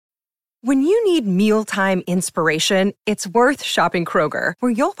When you need mealtime inspiration, it's worth shopping Kroger,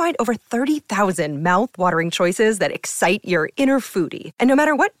 where you'll find over 30,000 mouth-watering choices that excite your inner foodie. And no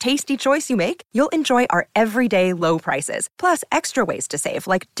matter what tasty choice you make, you'll enjoy our everyday low prices, plus extra ways to save,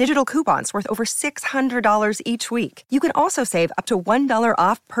 like digital coupons worth over $600 each week. You can also save up to $1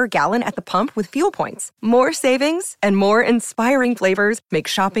 off per gallon at the pump with fuel points. More savings and more inspiring flavors make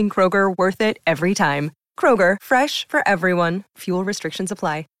shopping Kroger worth it every time. Kroger, fresh for everyone. Fuel restrictions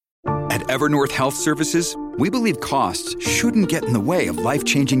apply. At Evernorth Health Services, we believe costs shouldn't get in the way of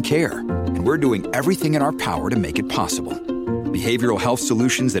life-changing care, and we're doing everything in our power to make it possible. Behavioral health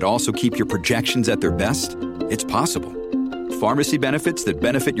solutions that also keep your projections at their best? It's possible. Pharmacy benefits that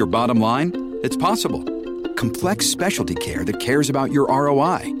benefit your bottom line? It's possible. Complex specialty care that cares about your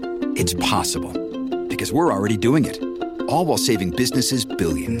ROI? It's possible. Because we're already doing it. All while saving businesses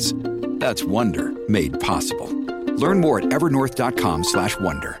billions. That's Wonder made possible. Learn more at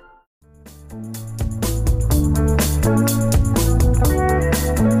evernorth.com/wonder.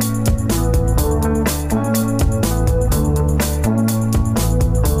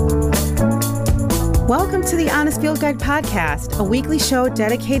 Welcome to the Honest Field Guide podcast, a weekly show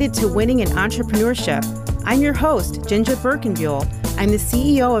dedicated to winning in entrepreneurship. I'm your host, Ginger Birkenbuell. I'm the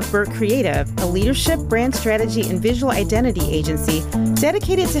CEO of Burt Creative, a leadership, brand strategy, and visual identity agency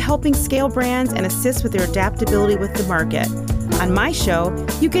dedicated to helping scale brands and assist with their adaptability with the market. On my show,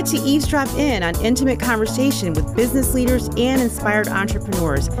 you get to eavesdrop in on intimate conversation with business leaders and inspired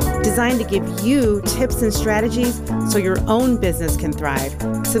entrepreneurs, designed to give you tips and strategies so your own business can thrive.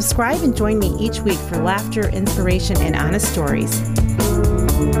 Subscribe and join me each week for laughter, inspiration, and honest stories.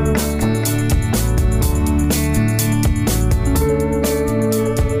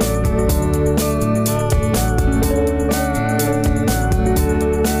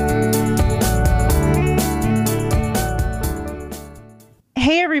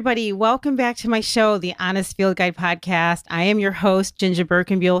 Everybody, welcome back to my show, the Honest Field Guide podcast. I am your host, Ginger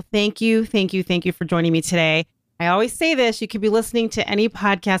Birkenbuell. Thank you for joining me today. I always say this, you could be listening to any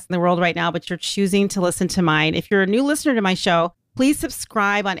podcast in the world right now, but you're choosing to listen to mine. If you're a new listener to my show, please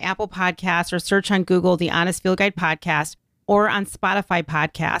subscribe on Apple Podcasts or search on Google, the Honest Field Guide podcast, or on Spotify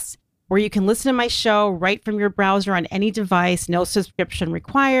podcasts, where you can listen to my show right from your browser on any device, no subscription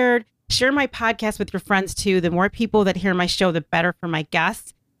required. Share my podcast with your friends too. The more people that hear my show, the better for my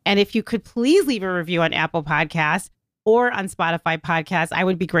guests. And if you could please leave a review on Apple Podcasts or on Spotify Podcasts, I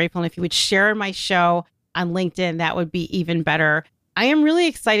would be grateful. And if you would share my show on LinkedIn, that would be even better. I am really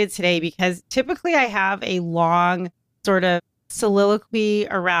excited today because typically I have a long sort of soliloquy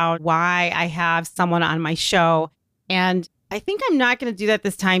around why I have someone on my show. And I think I'm not going to do that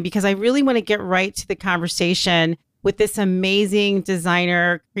this time because I really want to get right to the conversation with this amazing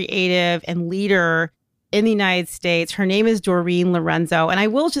designer, creative, and leader in the United States. Her name is Doreen Lorenzo. And I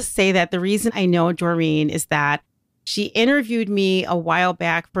will just say that the reason I know Doreen is that she interviewed me a while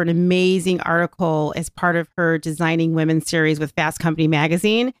back for an amazing article as part of her Designing Women series with Fast Company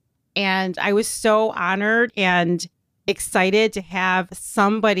magazine. And I was so honored and excited to have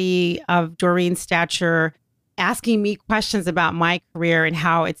somebody of Doreen's stature asking me questions about my career and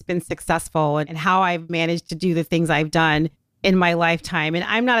how it's been successful and how I've managed to do the things I've done in my lifetime. And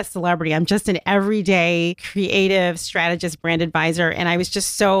I'm not a celebrity. I'm just an everyday creative strategist, brand advisor. And I was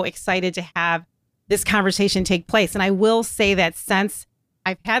just so excited to have this conversation take place. And I will say that since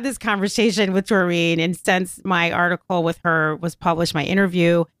I've had this conversation with Doreen and since my article with her was published, my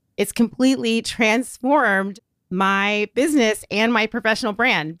interview, it's completely transformed my business and my professional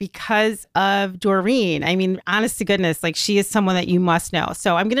brand because of Doreen. I mean, honest to goodness, like she is someone that you must know.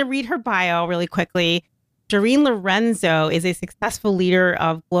 So I'm going to read her bio really quickly. Doreen Lorenzo is a successful leader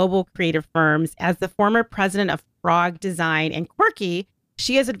of global creative firms. As the former president of Frog Design and Quirky,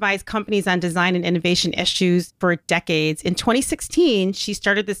 she has advised companies on design and innovation issues for decades. In 2016, she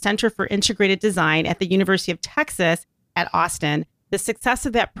started the Center for Integrated Design at the University of Texas at Austin. The success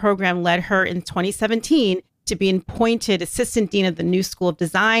of that program led her in 2017 to be appointed Assistant Dean of the New School of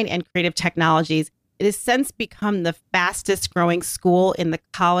Design and Creative Technologies. It has since become the fastest growing school in the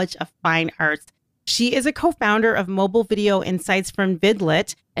College of Fine Arts. She is a co-founder of Mobile Video Insights from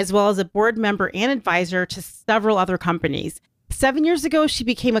Vidlit, as well as a board member and advisor to several other companies. 7 years ago, she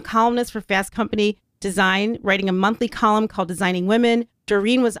became a columnist for Fast Company Design, writing a monthly column called Designing Women.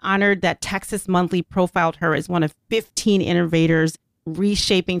 Doreen was honored that Texas Monthly profiled her as one of 15 innovators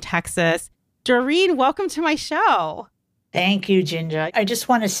reshaping Texas. Doreen, welcome to my show. Thank you, Ginger. I just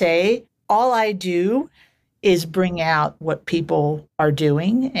want to say all I do is bring out what people are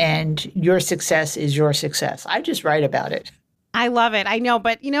doing, and your success is your success. I just write about it. I love it. I know,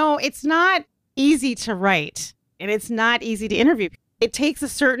 but it's not easy to write and it's not easy to interview. It takes a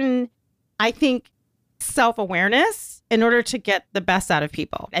certain I think, self-awareness in order to get the best out of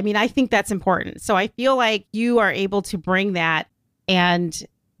people. I mean, I think that's important. So I feel like you are able to bring that, and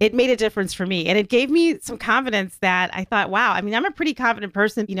it made a difference for me. And it gave me some confidence that I thought, wow, I mean, I'm a pretty confident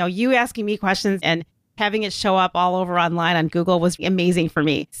person. You know, you asking me questions and having it show up all over online on Google was amazing for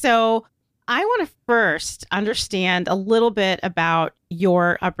me. So I want to first understand a little bit about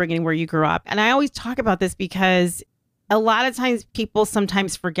your upbringing, where you grew up. And I always talk about this because a lot of times people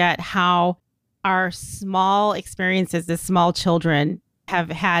sometimes forget how our small experiences as small children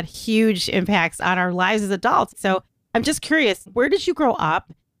have had huge impacts on our lives as adults. So I'm just curious, where did you grow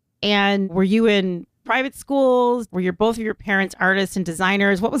up? And were you in private schools? Were both of your parents artists and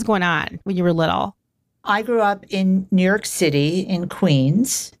designers? What was going on when you were little? I grew up in New York City, in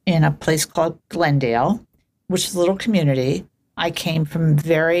Queens, in a place called Glendale, which is a little community. I came from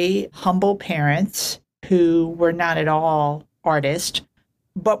very humble parents who were not at all artists,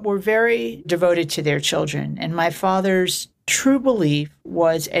 but were very devoted to their children. And my father's true belief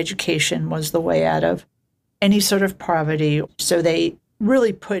was education was the way out of any sort of poverty. So they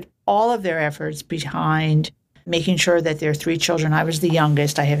really put all of their efforts behind making sure that their three children, I was the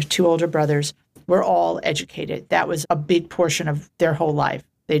youngest, I have two older brothers, were all educated. That was a big portion of their whole life.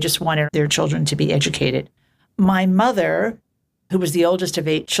 They just wanted their children to be educated. My mother, who was the oldest of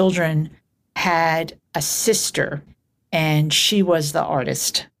 8 children, had a sister, and she was the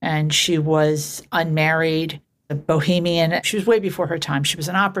artist, and she was unmarried, a bohemian. She was way before her time. She was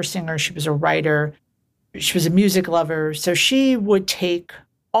an opera singer. She was a writer. She was a music lover. So she would take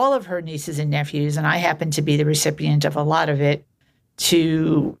all of her nieces and nephews, and I happened to be the recipient of a lot of it,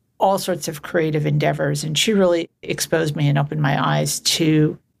 to all sorts of creative endeavors. And she really exposed me and opened my eyes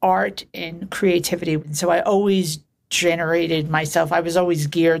to art and creativity. And so I always generated myself. I was always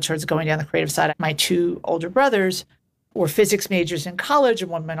geared towards going down the creative side. My 2 older brothers were physics majors in college,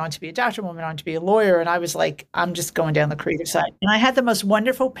 and one went on to be a doctor, one went on to be a lawyer. And I was like, I'm just going down the creative side. And I had the most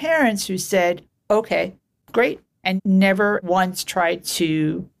wonderful parents who said, okay, great. And never once tried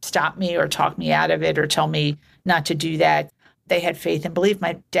to stop me or talk me out of it or tell me not to do that. They had faith and belief.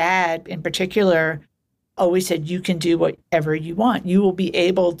 My dad in particular always said, you can do whatever you want. You will be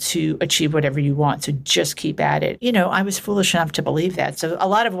able to achieve whatever you want. So just keep at it. You know, I was foolish enough to believe that. So a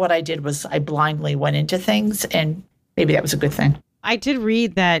lot of what I did was I blindly went into things, and maybe that was a good thing. I did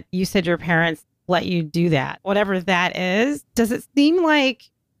read that you said your parents let you do that, whatever that is. Does it seem like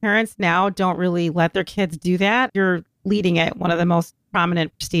parents now don't really let their kids do that? You're leading at one of the most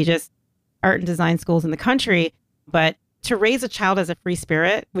prominent, prestigious art and design schools in the country, but to raise a child as a free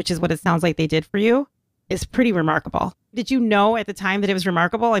spirit, which is what it sounds like they did for you, is pretty remarkable. Did you know at the time that it was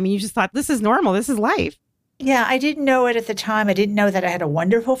remarkable? I mean, you just thought, this is normal. This is life. Yeah, I didn't know it at the time. I didn't know that I had a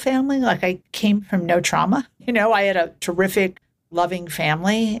wonderful family. Like, I came from no trauma. You know, I had a terrific, loving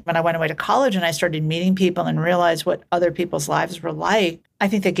family. When I went away to college and I started meeting people and realized what other people's lives were like, I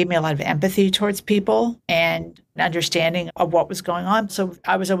think that gave me a lot of empathy towards people and an understanding of what was going on. So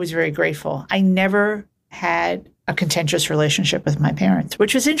I was always very grateful. I never had a contentious relationship with my parents,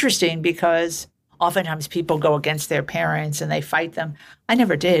 which was interesting because oftentimes people go against their parents and they fight them. I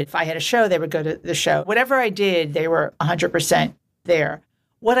never did. If I had a show, they would go to the show. Whatever I did, they were 100% there.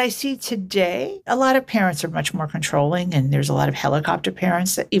 What I see today, a lot of parents are much more controlling, and there's a lot of helicopter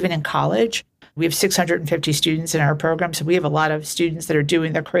parents, that even in college. We have 650 students in our program, so we have a lot of students that are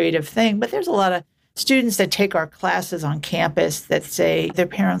doing the creative thing, but there's a lot of students that take our classes on campus that say their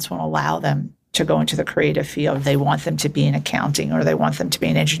parents won't allow them to go into the creative field. They want them to be in accounting or they want them to be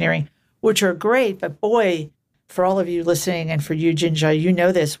in engineering, which are great. But boy, for all of you listening and for you, Ginger, you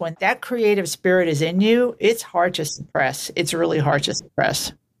know this. When that creative spirit is in you, it's hard to suppress. It's really hard to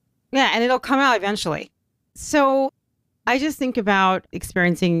suppress. Yeah, and it'll come out eventually. So I just think about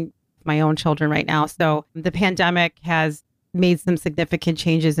experiencing my own children right now. So the pandemic has made some significant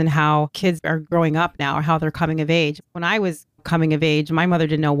changes in how kids are growing up now, or how they're coming of age. When I was coming of age, my mother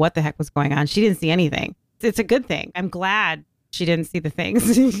didn't know what the heck was going on. She didn't see anything. It's a good thing. I'm glad she didn't see the things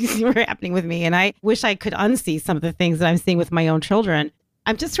that were happening with me. And I wish I could unsee some of the things that I'm seeing with my own children.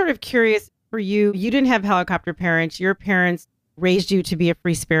 I'm just sort of curious for you. You didn't have helicopter parents. Your parents raised you to be a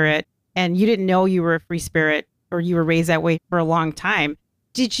free spirit, and you didn't know you were a free spirit, or you were raised that way for a long time.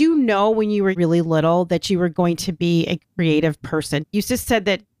 Did you know when you were really little that you were going to be a creative person? You just said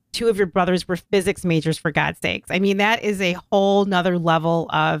that 2 of your brothers were physics majors, for God's sakes. I mean, that is a whole nother level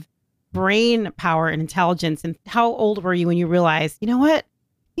of brain power and intelligence. And how old were you when you realized, you know what?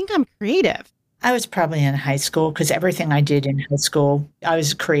 I think I'm creative. I was probably in high school, because everything I did in high school, I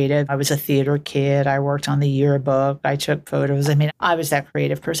was creative. I was a theater kid. I worked on the yearbook. I took photos. I mean, I was that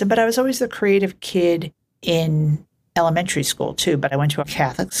creative person, but I was always the creative kid in elementary school too, but I went to a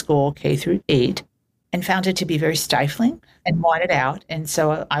Catholic school, K through 8, and found it to be very stifling and wanted out. And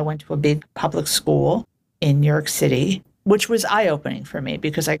so I went to a big public school in New York City, which was eye-opening for me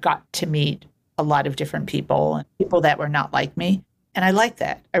because I got to meet a lot of different people and people that were not like me. And I liked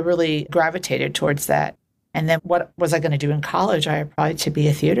that. I really gravitated towards that. And then what was I going to do in college? I applied to be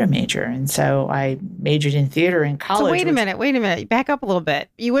a theater major. And so I majored in theater in college. So wait a minute. Back up a little bit.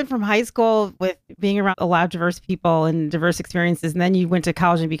 You went from high school with being around a lot of diverse people and diverse experiences, and then you went to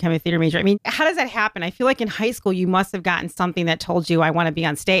college and became a theater major. I mean, how does that happen? I feel like in high school, you must have gotten something that told you, I want to be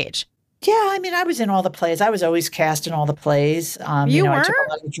on stage. Yeah, I mean, I was in all the plays. I was always cast in all the plays. You were? I took a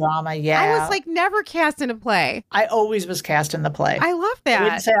lot of drama. Yeah. I was like never cast in a play. I always was cast in the play. I love that. I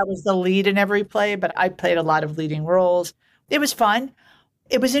wouldn't say I was the lead in every play, but I played a lot of leading roles. It was fun.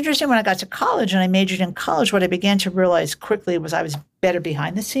 It was interesting when I got to college and I majored in college. What I began to realize quickly was I was better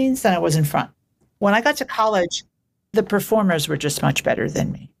behind the scenes than I was in front. When I got to college, the performers were just much better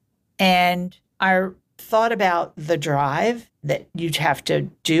than me. And I thought about the drive that you'd have to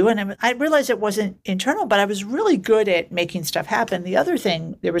do. And I realized it wasn't internal, but I was really good at making stuff happen. The other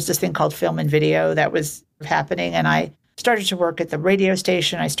thing, there was this thing called film and video that was happening. And I started to work at the radio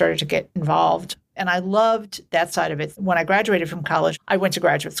station. I started to get involved. And I loved that side of it. When I graduated from college, I went to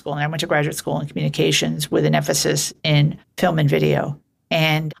graduate school. And I went to graduate school in communications with an emphasis in film and video.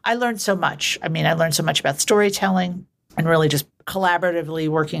 And I learned so much. I mean, I learned so much about storytelling and really just collaboratively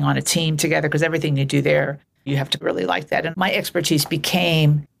working on a team together, because everything you do there, you have to really like that. And my expertise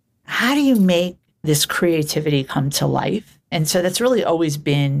became, how do you make this creativity come to life? And so that's really always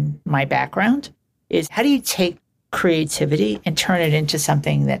been my background, is how do you take creativity and turn it into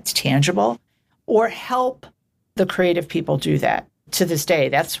something that's tangible or help the creative people do that? To this day,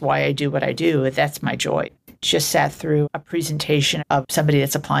 that's why I do what I do. That's my joy. Just sat through a presentation of somebody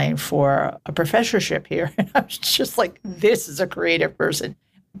that's applying for a professorship here. And I was just like, this is a creative person,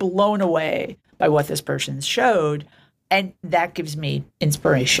 blown away by what this person showed. And that gives me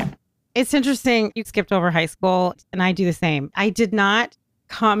inspiration. It's interesting. You skipped over high school, and I do the same. I did not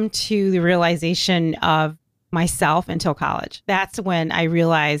come to the realization of myself until college. That's when I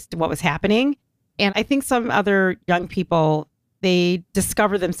realized what was happening. And I think some other young people, they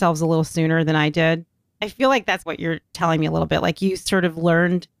discover themselves a little sooner than I did. I feel like that's what you're telling me a little bit. Like you sort of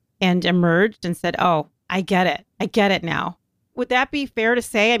learned and emerged and said, oh, I get it. I get it now. Would that be fair to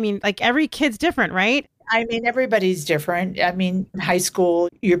say? I mean, like every kid's different, right? I mean, everybody's different. I mean, in high school,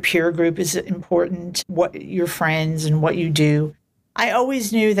 your peer group is important, what your friends and what you do. I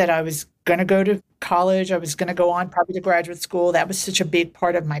always knew that I was going to go to college. I was going to go on probably to graduate school. That was such a big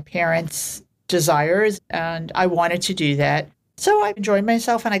part of my parents' desires. And I wanted to do that. So I enjoyed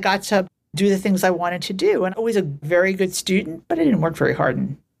myself and I got to do the things I wanted to do. And always a very good student, but I didn't work very hard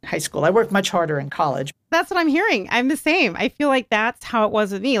in high school. I worked much harder in college. That's what I'm hearing. I'm the same. I feel like that's how it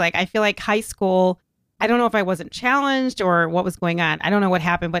was with me. Like, I feel like high school, I don't know if I wasn't challenged or what was going on. I don't know what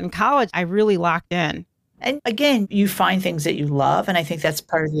happened, but in college, I really locked in. And again, you find things that you love. And I think that's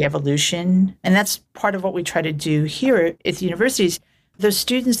part of the evolution. And that's part of what we try to do here at the universities. Those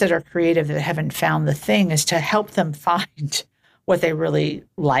students that are creative that haven't found the thing is to help them find what they really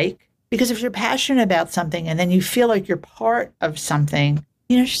like. Because if you're passionate about something and then you feel like you're part of something,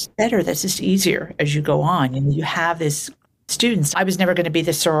 it's just better. That's just easier as you go on. You have this students. I was never going to be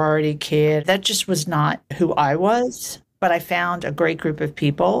the sorority kid. That just was not who I was. But I found a great group of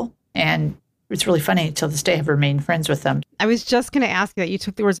people. And it's really funny. Till this day, I've remained friends with them. I was just going to ask you that. You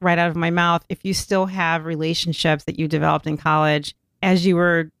took the words right out of my mouth. If you still have relationships that you developed in college as you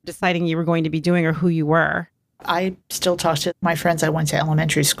were deciding you were going to be doing or who you were. I still talk to my friends I went to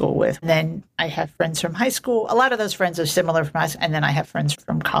elementary school with. And then I have friends from high school. A lot of those friends are similar from us. And then I have friends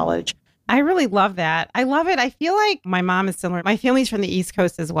from college. I really love that. I love it. I feel like my mom is similar. My family's from the East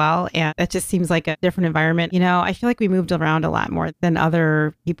Coast as well. And that just seems like a different environment. I feel like we moved around a lot more than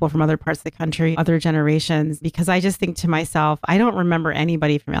other people from other parts of the country, other generations, because I just think to myself, I don't remember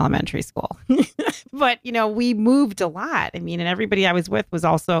anybody from elementary school. But, we moved a lot. I mean, and everybody I was with was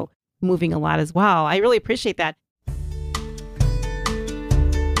also moving a lot as well. I really appreciate that.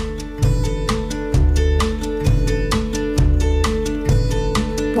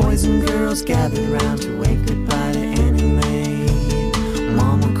 Boys and girls gathered round to wave goodbye to anime.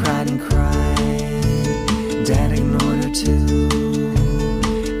 Mama cried and cried. Dad ignored her too.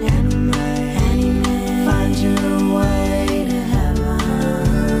 Anime, find your way to heaven.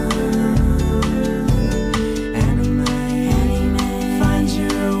 Anime, find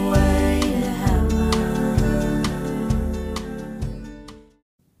your way to heaven.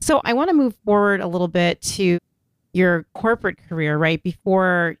 So I want to move forward a little bit to your corporate career, right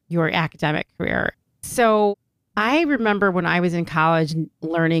before your academic career. So I remember when I was in college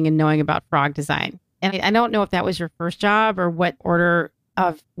learning and knowing about frog design. And I don't know if that was your first job or what order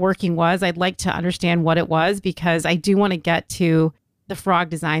of working was. I'd like to understand what it was because I do want to get to the frog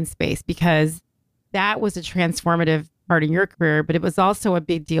design space because that was a transformative part in your career, but it was also a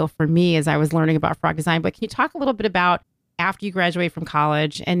big deal for me as I was learning about frog design. But can you talk a little bit about after you graduate from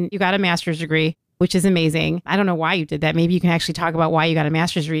college and you got a master's degree, which is amazing. I don't know why you did that. Maybe you can actually talk about why you got a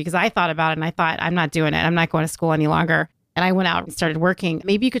master's degree because I thought about it and I thought, I'm not doing it. I'm not going to school any longer. And I went out and started working.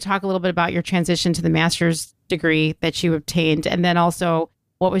 Maybe you could talk a little bit about your transition to the master's degree that you obtained. And then also,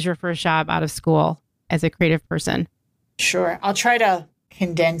 what was your first job out of school as a creative person? Sure. I'll try to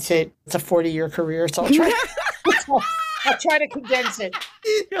condense it. It's a 40-year career, so I'll try to condense it.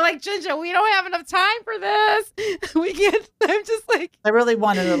 You're like, Ginger, we don't have enough time for this. We can't. I'm just like. I really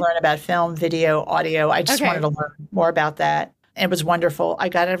wanted to learn about film, video, audio. I just wanted to learn more about that. It was wonderful. I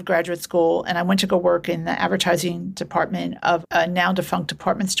got out of graduate school and I went to go work in the advertising department of a now defunct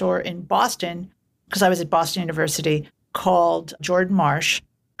department store in Boston because I was at Boston University called Jordan Marsh,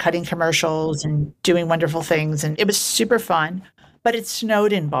 cutting commercials and doing wonderful things. And it was super fun, but it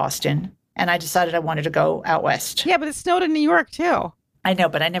snowed in Boston. And I decided I wanted to go out west. Yeah, but it snowed in New York too. I know,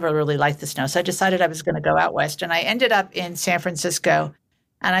 but I never really liked the snow. So I decided I was going to go out west. And I ended up in San Francisco.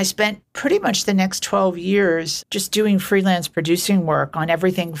 And I spent pretty much the next 12 years just doing freelance producing work on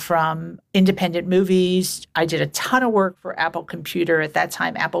everything from independent movies. I did a ton of work for Apple Computer. At that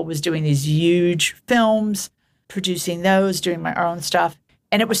time, Apple was doing these huge films, producing those, doing my own stuff.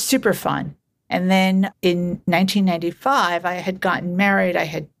 And it was super fun. And then in 1995, I had gotten married. I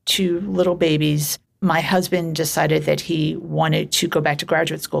had 2 little babies. My husband decided that he wanted to go back to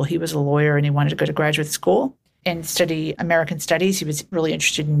graduate school. He was a lawyer and he wanted to go to graduate school and study American studies. He was really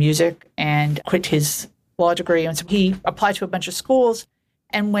interested in music and quit his law degree. And so he applied to a bunch of schools.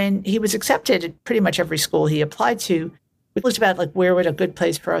 And when he was accepted at pretty much every school he applied to, we looked about like where would a good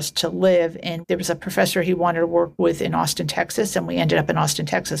place for us to live. And there was a professor he wanted to work with in Austin, Texas. And we ended up in Austin,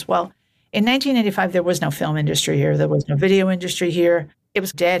 Texas. Well, in 1985, there was no film industry here. There was no video industry here. It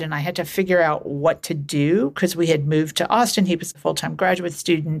was dead. And I had to figure out what to do because we had moved to Austin. He was a full-time graduate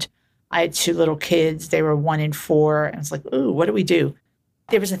student. I had 2 little kids. They were 1 and 4. And I was like, ooh, what do we do?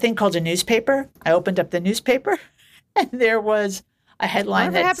 There was a thing called a newspaper. I opened up the newspaper and there was a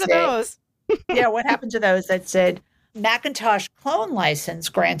headline that said, those? Yeah, what happened to those that said, Macintosh clone license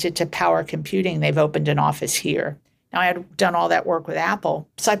granted to Power Computing. They've opened an office here. Now, I had done all that work with Apple.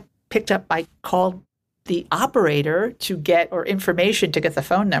 So I called the operator to get, or information to get the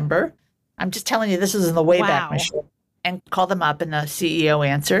phone number. I'm just telling you, this is in the Wayback Machine. And called them up and the CEO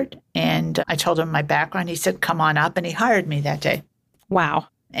answered. And I told him my background. He said, come on up. And he hired me that day. Wow.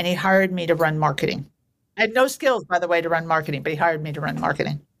 And he hired me to run marketing. I had no skills, by the way, to run marketing, but he hired me to run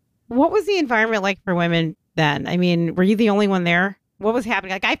marketing. What was the environment like for women then? I mean, were you the only one there? What was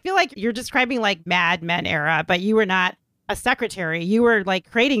happening? Like, I feel like you're describing like Mad Men era, but you were not a secretary. You were like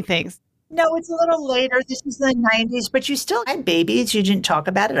creating things. No, it's a little later. This is the 90s, but you still had babies. You didn't talk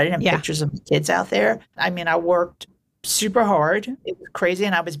about it. I didn't have pictures of kids out there. I mean, I worked super hard. It was crazy.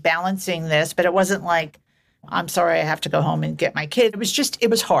 And I was balancing this, but it wasn't like, I'm sorry, I have to go home and get my kid. It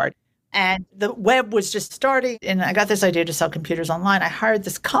was hard. And the web was just starting. And I got this idea to sell computers online. I hired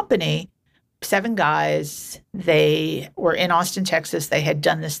this company, 7 guys. They were in Austin, Texas. They had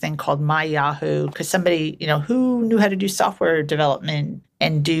done this thing called My Yahoo because somebody, who knew how to do software development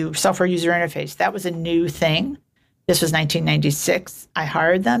and do software user interface. That was a new thing. This was 1996. I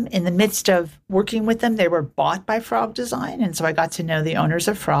hired them. In the midst of working with them, they were bought by Frog Design. And so I got to know the owners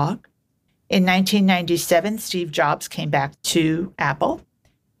of Frog. In 1997, Steve Jobs came back to Apple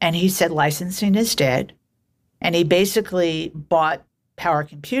and he said, licensing is dead. And he basically bought Power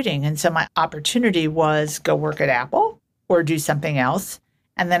Computing. And so my opportunity was go work at Apple or do something else.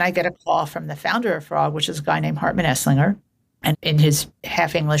 And then I get a call from the founder of Frog, which is a guy named Hartman Esslinger. And in his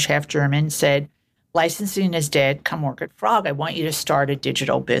half English, half German said, licensing is dead. Come work at Frog. I want you to start a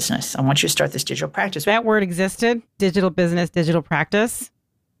digital business. I want you to start this digital practice. That word existed? Digital business, digital practice?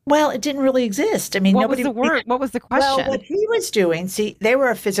 Well, it didn't really exist. I mean, what was the word? What was the question? Well, what he was doing, they were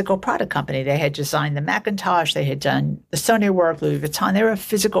a physical product company. They had designed the Macintosh. They had done the Sony work, Louis Vuitton. They were a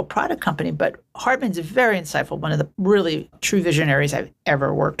physical product company. But Hartman's very insightful, one of the really true visionaries I've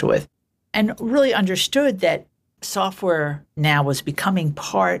ever worked with, and really understood that software now was becoming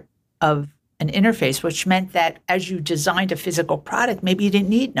part of an interface, which meant that as you designed a physical product, maybe you didn't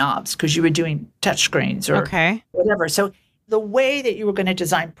need knobs because you were doing touchscreens or whatever. So the way that you were going to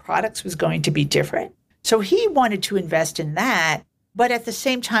design products was going to be different. So he wanted to invest in that. But at the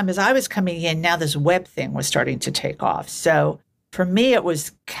same time as I was coming in, now this web thing was starting to take off. So for me, it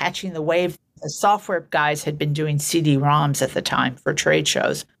was catching the wave. The software guys had been doing CD-ROMs at the time for trade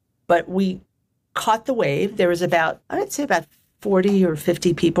shows, but we caught the wave. There was I'd say about 40 or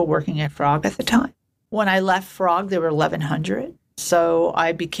 50 people working at Frog at the time. When I left Frog, there were 1,100. So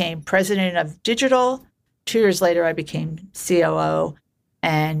I became president of digital. 2 years later, I became COO.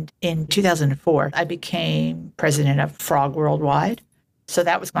 And in 2004, I became president of Frog Worldwide. So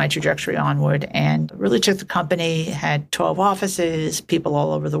that was my trajectory onward, and really took the company, had 12 offices, people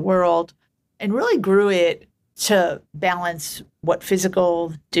all over the world, and really grew it to balance what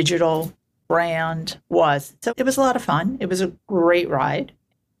physical, digital, brand was. So it was a lot of fun. It was a great ride.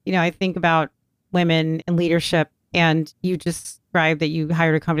 You know, I think about women in leadership, and you just described that you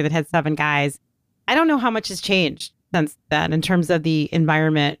hired a company that had 7 guys. I don't know how much has changed since then in terms of the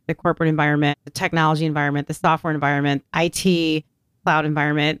environment, the corporate environment, the technology environment, the software environment, IT, cloud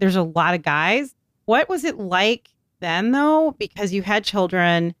environment. There's a lot of guys. What was it like then, though? Because you had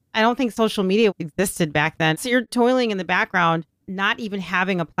children. I don't think social media existed back then. So you're toiling in the background, not even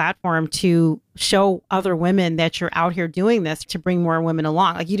having a platform to show other women that you're out here doing this to bring more women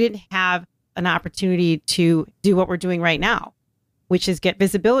along. Like, you didn't have an opportunity to do what we're doing right now, which is get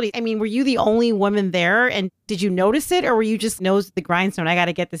visibility. I mean, were you the only woman there? And did you notice it, or were you just nose to the grindstone? I got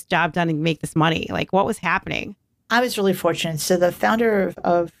to get this job done and make this money. Like, what was happening? I was really fortunate. So the founder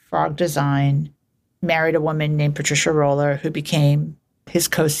of Frog Design married a woman named Patricia Roller, who became his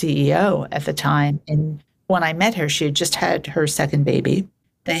co-CEO at the time. And when I met her, she had just had her second baby.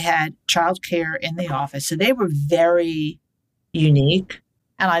 They had childcare in the office. So they were very unique.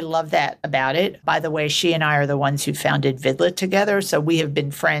 And I love that about it. By the way, she and I are the ones who founded Vidlet together. So we have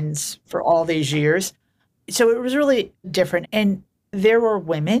been friends for all these years. So it was really different. And there were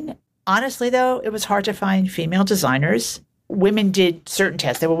women. Honestly, though, it was hard to find female designers. Women did certain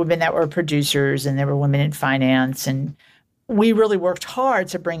tasks. There were women that were producers, and there were women in finance. And we really worked hard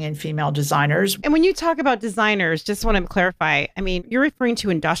to bring in female designers. And when you talk about designers, just want to clarify, I mean, you're referring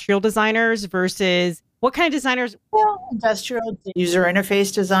to industrial designers versus what kind of designers? Well, industrial user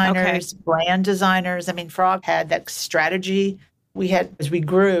interface designers, brand designers. I mean, Frog had that strategy. We had, as we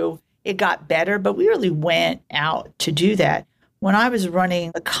grew, it got better, but we really went out to do that. When I was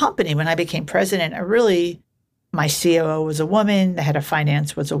running the company, when I became president, my COO was a woman. The head of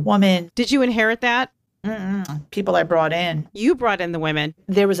finance was a woman. Did you inherit that? People I brought in. You brought in the women.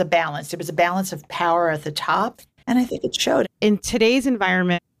 There was a balance. There was a balance of power at the top. And I think it showed. In today's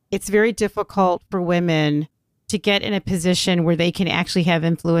environment, it's very difficult for women to get in a position where they can actually have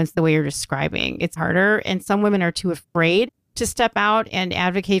influence the way you're describing. It's harder. And some women are too afraid to step out and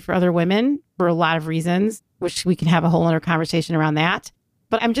advocate for other women for a lot of reasons, which we can have a whole other conversation around that.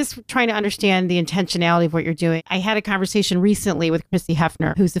 But I'm just trying to understand the intentionality of what you're doing. I had a conversation recently with Chrissy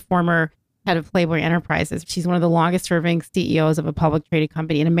Hefner, who's the former head of Playboy Enterprises. She's one of the longest serving CEOs of a public traded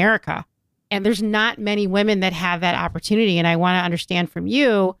company in America. And there's not many women that have that opportunity. And I want to understand from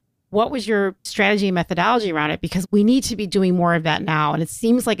you, what was your strategy and methodology around it? Because we need to be doing more of that now. And it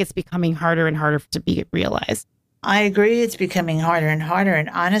seems like it's becoming harder and harder to be realized. I agree. It's becoming harder and harder. And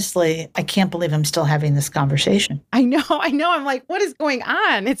honestly, I can't believe I'm still having this conversation. I know. I'm like, what is going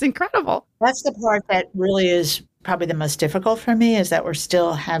on? It's incredible. That's the part that really is probably the most difficult for me, is that we're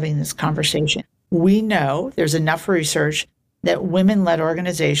still having this conversation. We know there's enough research that women-led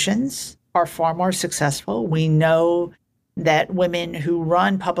organizations are far more successful. We know that women who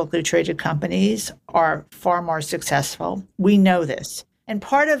run publicly traded companies are far more successful. We know this. And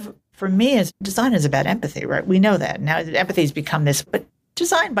part of, for me, is design is about empathy, right? We know that. Now empathy has become this, but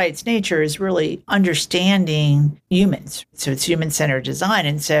design by its nature is really understanding humans. So it's human-centered design.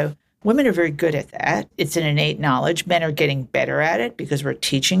 And so women are very good at that. It's an innate knowledge. Men are getting better at it because we're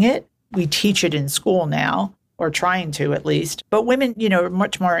teaching it. We teach it in school now, or trying to at least. But women, are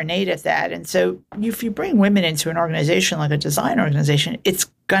much more innate at that. And so if you bring women into an organization like a design organization,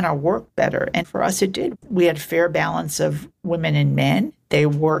 it's going to work better. And for us, it did. We had fair balance of women and men. They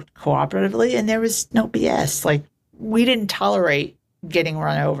worked cooperatively, and there was no BS. Like, we didn't tolerate getting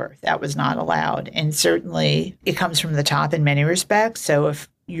run over. That was not allowed. And certainly it comes from the top in many respects. So if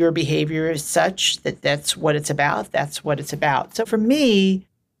your behavior is such that that's what it's about, that's what it's about. So for me,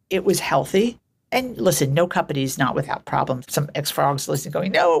 it was healthy. And listen, no company is not without problems. Some ex-Frogs listening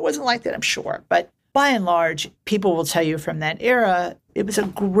going, no, it wasn't like that, I'm sure. But by and large, people will tell you from that era, it was a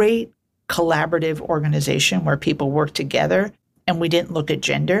great collaborative organization where people worked together, and we didn't look at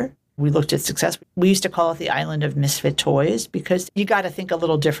gender. We looked at success. We used to call it the island of misfit toys, because you got to think a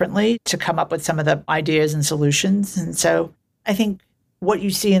little differently to come up with some of the ideas and solutions. And so I think what you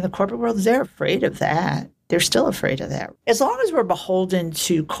see in the corporate world is they're afraid of that. They're still afraid of that. As long as we're beholden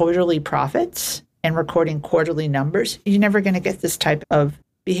to quarterly profits and recording quarterly numbers, you're never going to get this type of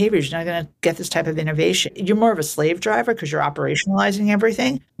behaviors. You're not going to get this type of innovation. You're more of a slave driver because you're operationalizing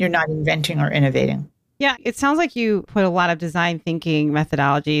everything. You're not inventing or innovating. Yeah, it sounds like you put a lot of design thinking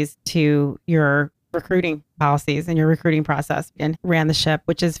methodologies to your recruiting policies and your recruiting process and ran the ship,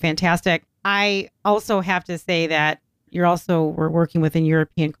 which is fantastic. I also have to say that we're working within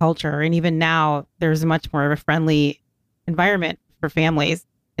European culture. And even now, there's much more of a friendly environment for families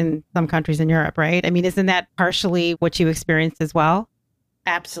in some countries in Europe, right? I mean, isn't that partially what you experienced as well?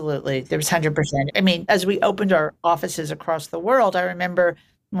 Absolutely. There was 100%. I mean, as we opened our offices across the world, I remember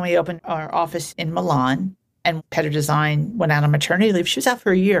when we opened our office in Milan and Head of Design went out on maternity leave, she was out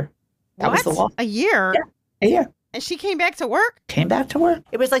for a year. That was the law. A year? Yeah, a year. And she came back to work? Came back to work.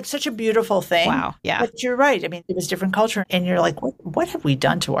 It was like such a beautiful thing. Wow. Yeah. But you're right. I mean, it was different culture. And you're like, what have we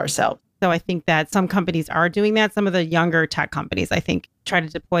done to ourselves? So I think that some companies are doing that. Some of the younger tech companies, I think, try to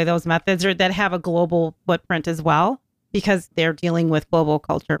deploy those methods or that have a global footprint as well, because they're dealing with global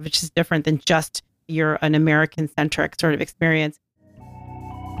culture, which is different than just an American-centric sort of experience.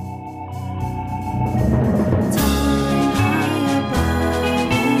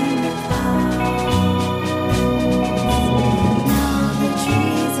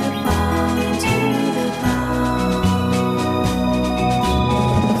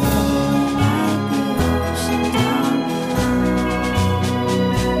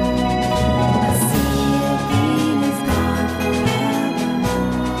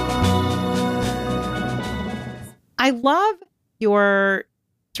 I love your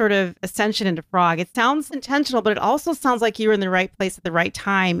sort of ascension into Frog. It sounds intentional, but it also sounds like you were in the right place at the right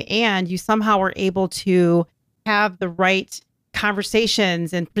time. And you somehow were able to have the right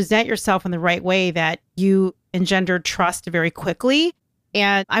conversations and present yourself in the right way that you engendered trust very quickly.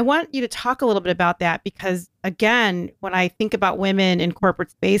 And I want you to talk a little bit about that because, again, when I think about women in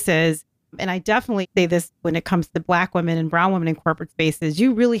corporate spaces, and I definitely say this when it comes to Black women and brown women in corporate spaces,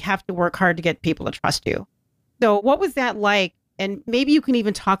 you really have to work hard to get people to trust you. So what was that like? And maybe you can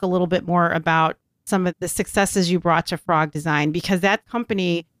even talk a little bit more about some of the successes you brought to Frog Design, because that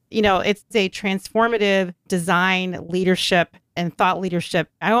company, it's a transformative design leadership and thought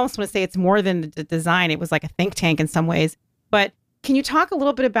leadership. I almost want to say it's more than the design. It was like a think tank in some ways. But can you talk a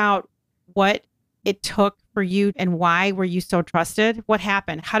little bit about what it took for you and why were you so trusted? What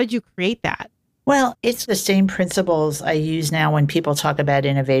happened? How did you create that? Well, it's the same principles I use now when people talk about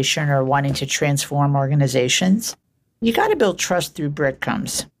innovation or wanting to transform organizations. You got to build trust through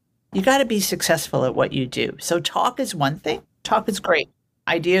breadcrumbs. You got to be successful at what you do. So talk is one thing. Talk is great.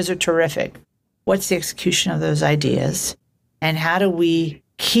 Ideas are terrific. What's the execution of those ideas? And how do we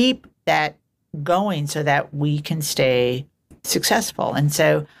keep that going so that we can stay successful? And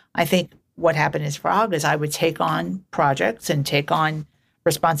so I think what happened is Frog is I would take on projects and take on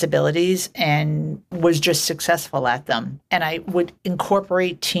responsibilities and was just successful at them. And I would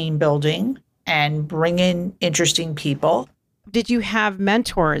incorporate team building and bring in interesting people. Did you have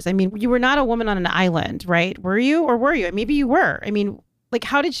mentors? I mean, you were not a woman on an island, right? Were you? Or were you? Maybe you were. I mean, like,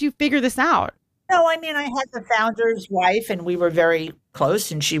 how did you figure this out? No, I mean, I had the founder's wife and we were very close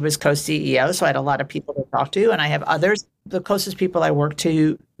and she was co-CEO. So I had a lot of people to talk to and I have others. The closest people I worked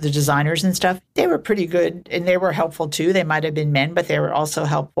to, the designers and stuff, they were pretty good and they were helpful too. They might have been men, but they were also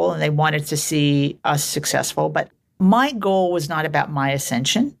helpful and they wanted to see us successful. But my goal was not about my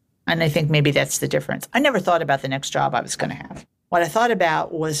ascension. And I think maybe that's the difference. I never thought about the next job I was going to have. What I thought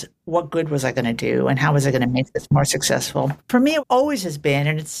about was what good was I going to do and how was I going to make this more successful? For me, it always has been,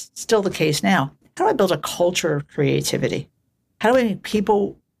 and it's still the case now, how do I build a culture of creativity? How do I make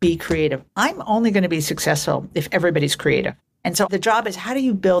people be creative? I'm only going to be successful if everybody's creative. And so the job is, how do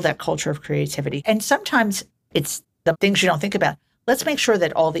you build that culture of creativity? And sometimes it's the things you don't think about. Let's make sure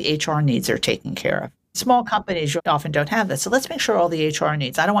that all the HR needs are taken care of. Small companies often don't have this. So let's make sure all the HR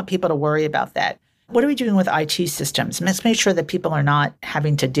needs. I don't want people to worry about that. What are we doing with IT systems? Let's make sure that people are not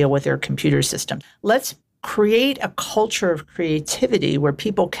having to deal with their computer system. Let's create a culture of creativity where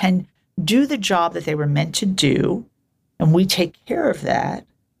people can do the job that they were meant to do. And we take care of that.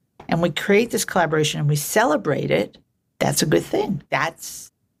 And we create this collaboration and we celebrate it. That's a good thing.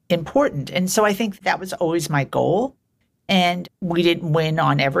 That's important. And so I think that was always my goal. And we didn't win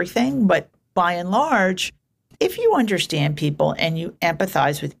on everything, but by and large, if you understand people and you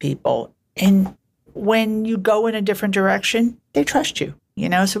empathize with people, and when you go in a different direction, they trust you,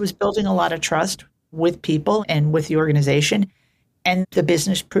 So it was building a lot of trust with people and with the organization. And the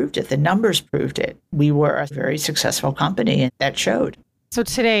business proved it. The numbers proved it. We were a very successful company, and that showed. So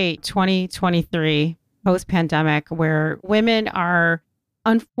today, 2023, post-pandemic, where women are,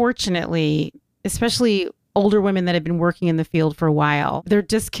 unfortunately, especially older women that have been working in the field for a while, they're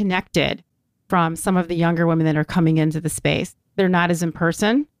disconnected from some of the younger women that are coming into the space. they're not as in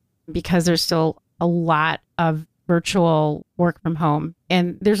person because there's still a lot of virtual work from home.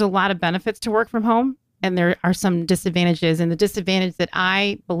 And there's a lot of benefits to work from home. And there are some disadvantages. And the disadvantage that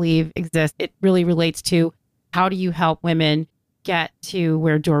I believe exists, it really relates to how do you help women get to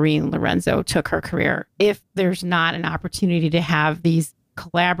where Doreen Lorenzo took her career if there's not an opportunity to have these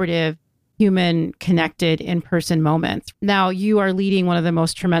collaborative, human connected in-person moments. Now, you are leading one of the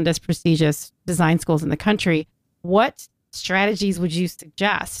most tremendous, prestigious design schools in the country. What strategies would you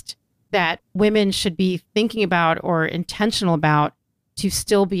suggest that women should be thinking about or intentional about to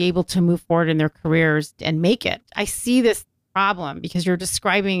still be able to move forward in their careers and make it? I see this problem because you're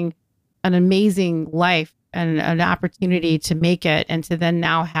describing an amazing life and an opportunity to make it and to then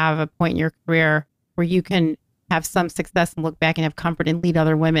now have a point in your career where you can have some success and look back and have comfort and lead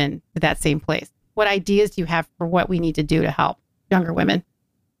other women to that same place. What ideas do you have for what we need to do to help younger women?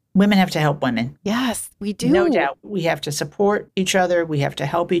 Women have to help women. Yes, we do. No doubt. We have to support each other. We have to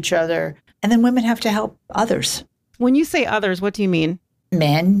help each other. And then women have to help others. When you say others, what do you mean?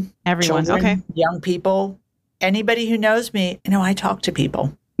 Men, everyone, children, okay. Young people, anybody who knows me, I talk to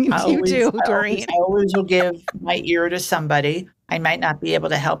people. You do, Doreen. I always will give my ear to somebody. I might not be able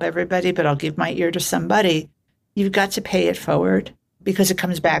to help everybody, but I'll give my ear to somebody. You've got to pay it forward because it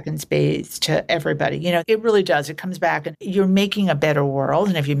comes back in spades to everybody. It really does. It comes back and you're making a better world.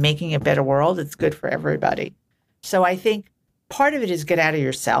 And if you're making a better world, it's good for everybody. So I think part of it is get out of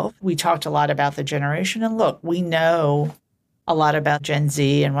yourself. We talked a lot about the generation. And look, we know a lot about Gen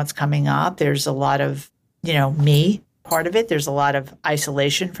Z and what's coming up. There's a lot of, me part of it. There's a lot of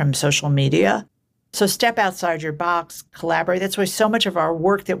isolation from social media. So step outside your box, collaborate. That's why so much of our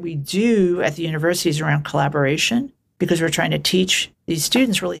work that we do at the university is around collaboration, because we're trying to teach these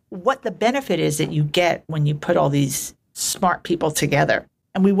students really what the benefit is that you get when you put all these smart people together.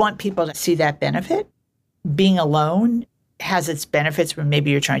 And we want people to see that benefit. Being alone has its benefits when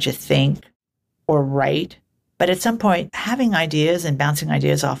maybe you're trying to think or write. But at some point, having ideas and bouncing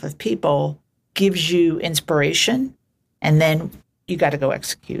ideas off of people gives you inspiration, and then you got to go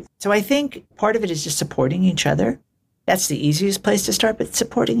execute. So I think part of it is just supporting each other. That's the easiest place to start, but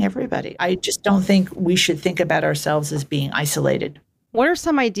supporting everybody. I just don't think we should think about ourselves as being isolated. What are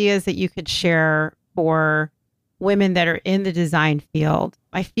some ideas that you could share for women that are in the design field?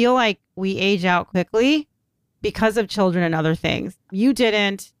 I feel like we age out quickly because of children and other things. You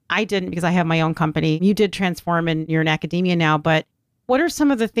didn't. I didn't because I have my own company. You did transform and you're in academia now, but what are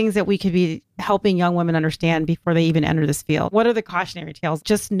some of the things that we could be helping young women understand before they even enter this field? What are the cautionary tales?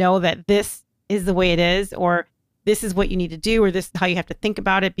 Just know that this is the way it is, or this is what you need to do, or this is how you have to think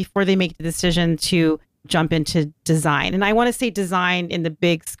about it before they make the decision to jump into design. And I want to say design in the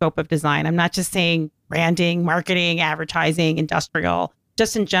big scope of design. I'm not just saying branding, marketing, advertising, industrial,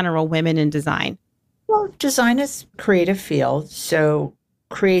 just in general, women in design. Well, design is a creative field. So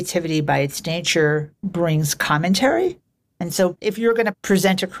creativity by its nature brings commentary. And so if you're going to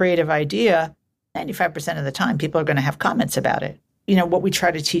present a creative idea, 95% of the time, people are going to have comments about it. What we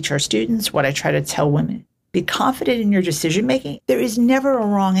try to teach our students, what I try to tell women, be confident in your decision-making. There is never a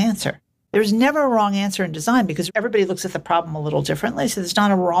wrong answer. There's never a wrong answer in design because everybody looks at the problem a little differently. So there's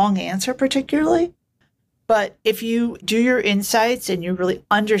not a wrong answer particularly. But if you do your insights and you really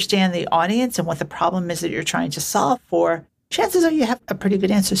understand the audience and what the problem is that you're trying to solve for, chances are you have a pretty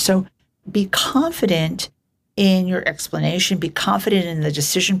good answer. So be confident in your explanation, be confident in the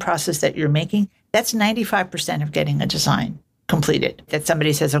decision process that you're making. That's 95% of getting a design completed. That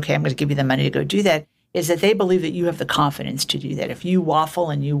somebody says, okay, I'm going to give you the money to go do that, is that they believe that you have the confidence to do that. If you waffle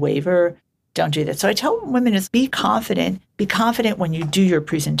and you waver, don't do that. So I tell women is be confident when you do your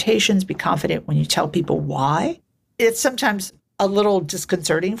presentations, be confident when you tell people why. It's sometimes a little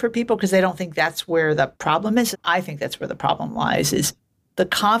disconcerting for people because they don't think that's where the problem is. I think that's where the problem lies, is the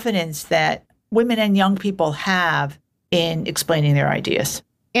confidence that women and young people have in explaining their ideas.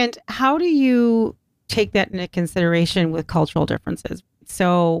 And how do you take that into consideration with cultural differences?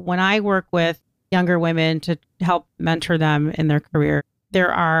 So when I work with younger women to help mentor them in their career,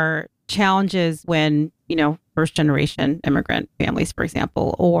 there are challenges when, first generation immigrant families, for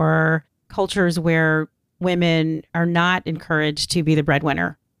example, or cultures where women are not encouraged to be the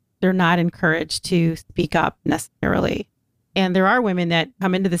breadwinner. They're not encouraged to speak up necessarily. And there are women that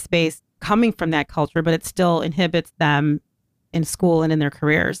come into the space coming from that culture, but it still inhibits them in school and in their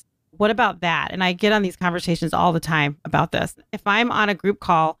careers. What about that? And I get on these conversations all the time about this. If I'm on a group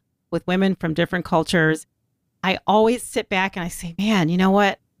call with women from different cultures, I always sit back and I say, man, you know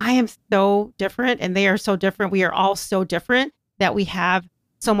what? I am so different and they are so different. We are all so different that we have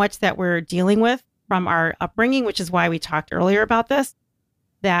so much that we're dealing with from our upbringing, which is why we talked earlier about this,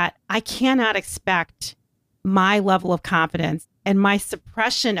 that I cannot expect my level of confidence and my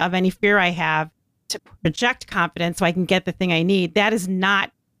suppression of any fear I have to project confidence so I can get the thing I need, that is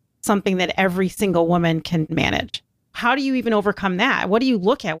not something that every single woman can manage. How do you even overcome that? What do you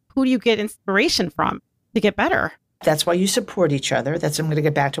look at? Who do you get inspiration from to get better? That's why you support each other. I'm going to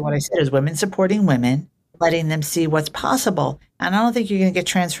get back to what I said, is women supporting women, letting them see what's possible. And I don't think you're going to get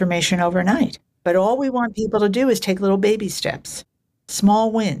transformation overnight. But all we want people to do is take little baby steps,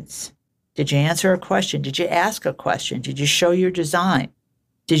 small wins. Did you answer a question? Did you ask a question? Did you show your design?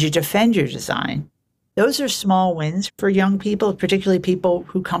 Did you defend your design? Those are small wins for young people, particularly people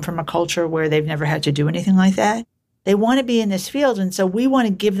who come from a culture where they've never had to do anything like that. They want to be in this field. And so we want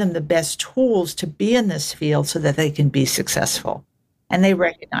to give them the best tools to be in this field so that they can be successful. And they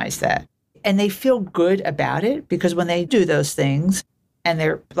recognize that. And they feel good about it, because when they do those things and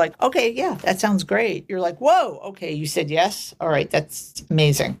they're like, okay, yeah, that sounds great. You're like, whoa, okay, you said yes. All right, that's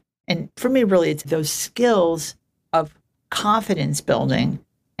amazing. And for me, really, it's those skills of confidence building.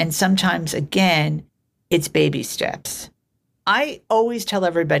 And sometimes, again, it's baby steps. I always tell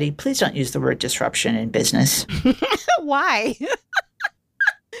everybody, please don't use the word disruption in business. Why?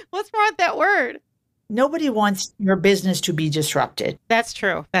 What's wrong with that word? Nobody wants your business to be disrupted. That's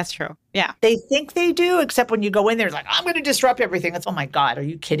true. That's true. Yeah. They think they do, except when you go in there, it's like, I'm going to disrupt everything. It's, oh my God, are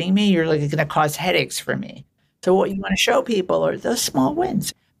you kidding me? You're like going to cause headaches for me. So what you want to show people are those small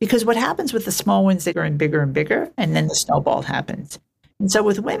wins. Because what happens with the small wins, they are bigger and bigger, and then the snowball happens. And so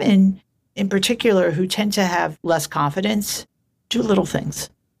with women in particular who tend to have less confidence, do little things,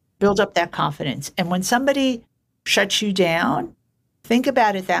 build up that confidence. And when somebody shuts you down, think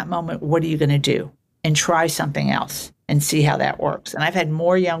about at that moment, what are you going to do? And try something else and see how that works. And I've had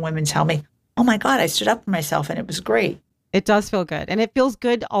more young women tell me, oh my God, I stood up for myself and it was great. It does feel good. And it feels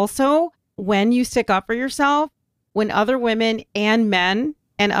good also when you stick up for yourself, when other women and men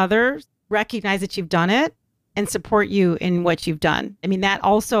and others recognize that you've done it and support you in what you've done. I mean, that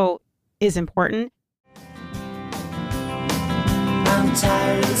also is important. I'm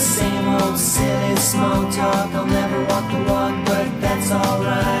tired of the same old silly small talk. I'll never walk the walk, but that's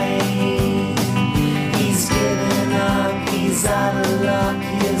alright. He's given up, he's out of luck.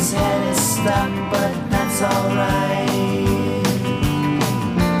 His head is stuck, but that's alright.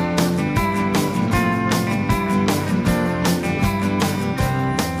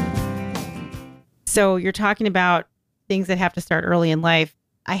 So you're talking about things that have to start early in life.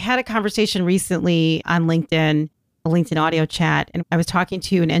 I had a conversation recently on LinkedIn, a LinkedIn audio chat, and I was talking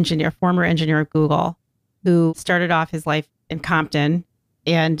to an engineer, former engineer at Google, who started off his life in Compton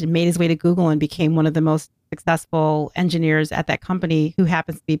and made his way to Google and became one of the most successful engineers at that company, who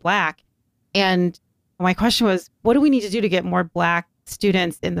happens to be Black. And my question was, what do we need to do to get more Black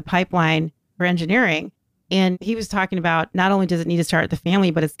students in the pipeline for engineering? And he was talking about not only does it need to start at the family,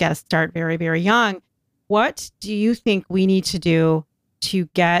 but it's got to start very, very young. What do you think we need to do to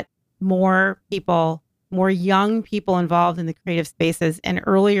get more people, more young people involved in the creative spaces? And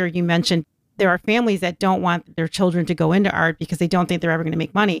earlier you mentioned there are families that don't want their children to go into art because they don't think they're ever going to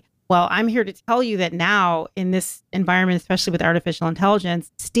make money. Well, I'm here to tell you that now in this environment, especially with artificial intelligence,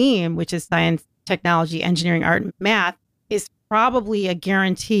 STEAM, which is science, technology, engineering, art, and math, is probably a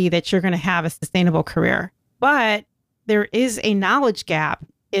guarantee that you're going to have a sustainable career. But there is a knowledge gap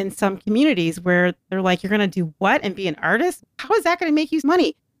in some communities where they're like, you're going to do what and be an artist? How is that going to make you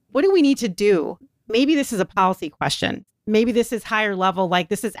money? What do we need to do? Maybe this is a policy question. Maybe this is higher level, like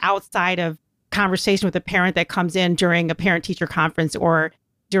this is outside of conversation with a parent that comes in during a parent-teacher conference or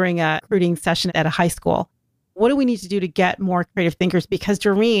during a recruiting session at a high school. What do we need to do to get more creative thinkers? Because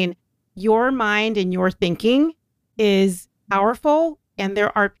Doreen, your mind and your thinking is powerful. And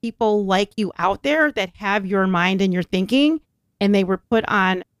there are people like you out there that have your mind and your thinking, and they were put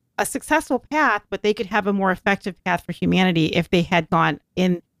on a successful path, but they could have a more effective path for humanity if they had gone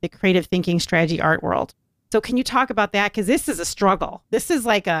in the creative thinking strategy art world. So can you talk about that? Because this is a struggle. This is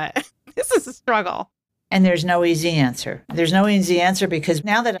a struggle. And there's no easy answer. There's no easy answer because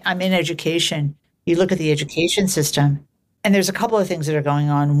now that I'm in education, you look at the education system, and there's a couple of things that are going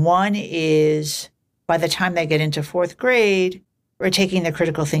on. One is by the time they get into fourth grade, we're taking the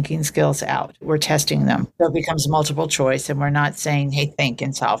critical thinking skills out. We're testing them. So it becomes multiple choice, and we're not saying, hey, think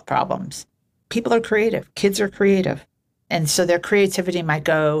and solve problems. People are creative. Kids are creative. And so their creativity might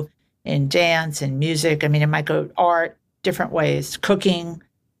go in dance and music. I mean, it might go art, different ways, cooking.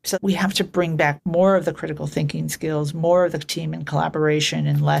 So we have to bring back more of the critical thinking skills, more of the team and collaboration,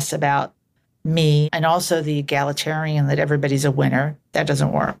 and less about me, and also the egalitarian that everybody's a winner. That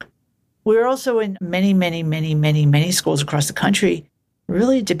doesn't work. We're also in many schools across the country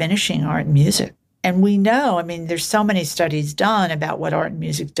really diminishing art and music. And we know, I mean, there's so many studies done about what art and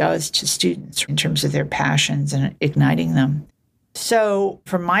music does to students in terms of their passions and igniting them. So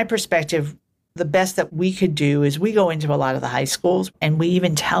from my perspective, the best that we could do is we go into a lot of the high schools and we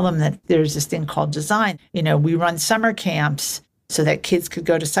even tell them that there's this thing called design. We run summer camps so that kids could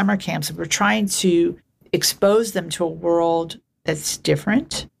go to summer camps. And we're trying to expose them to a world that's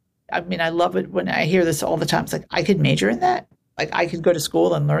different. I mean, I love it when I hear this all the time. It's like, I could major in that. Like, I could go to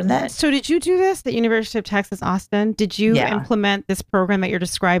school and learn that. So did you do this at University of Texas, Austin? Did you implement this program that you're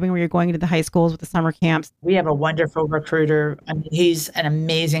describing where you're going into the high schools with the summer camps? We have a wonderful recruiter. I mean, he's an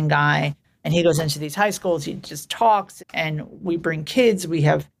amazing guy. And he goes into these high schools. He just talks and we bring kids. We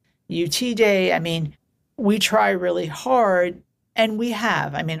have UT Day. I mean, we try really hard. And we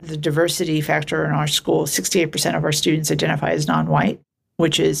have. I mean, the diversity factor in our school, 68% of our students identify as non-white,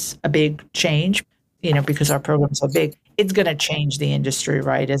 which is a big change, because our program's so big. It's going to change the industry,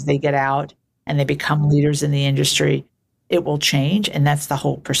 right? As they get out and they become leaders in the industry, it will change. And that's the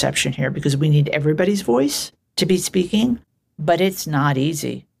whole perception here, because we need everybody's voice to be speaking, but it's not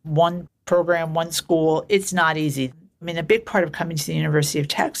easy. One program, one school, it's not easy. I mean, a big part of coming to the University of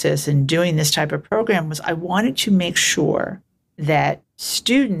Texas and doing this type of program was I wanted to make sure that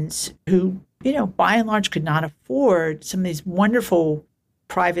students who, by and large could not afford some of these wonderful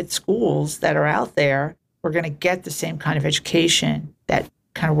private schools that are out there were going to get the same kind of education that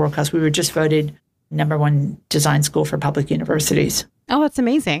kind of world-class. We were just voted #1 design school for public universities. Oh, that's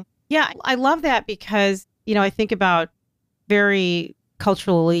amazing. Yeah, I love that because, I think about very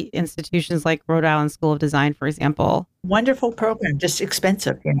cultural elite institutions like Rhode Island School of Design, for example. Wonderful program, just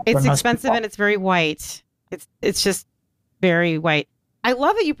expensive. It's expensive and it's very white. It's just very white. I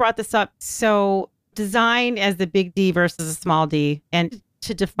love that you brought this up. So design as the big D versus a small d. And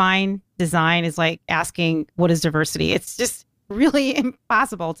to define design is like asking, what is diversity? It's just really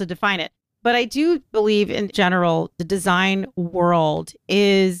impossible to define it. But I do believe in general, the design world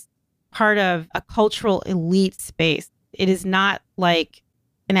is part of a cultural elite space. It is not like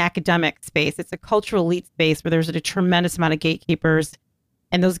an academic space. It's a cultural elite space where there's a tremendous amount of gatekeepers.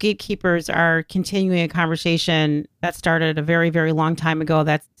 And those gatekeepers are continuing a conversation that started a very, very long time ago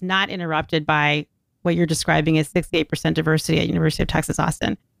that's not interrupted by what you're describing as 68% diversity at University of Texas,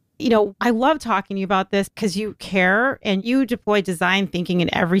 Austin. I love talking to you about this because you care and you deploy design thinking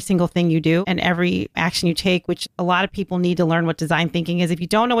in every single thing you do and every action you take, which a lot of people need to learn what design thinking is. If you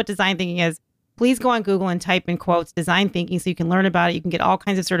don't know what design thinking is, please go on Google and type in quotes design thinking so you can learn about it. You can get all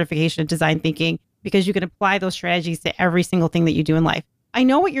kinds of certification of design thinking because you can apply those strategies to every single thing that you do in life. I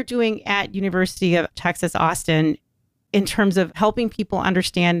know what you're doing at University of Texas, Austin, in terms of helping people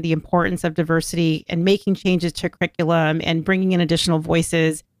understand the importance of diversity and making changes to curriculum and bringing in additional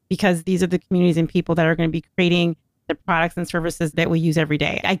voices, because these are the communities and people that are going to be creating the products and services that we use every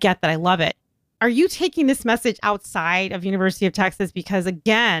day. I get that. I love it. Are you taking this message outside of University of Texas? Because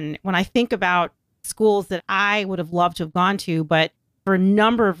again, when I think about schools that I would have loved to have gone to, but for a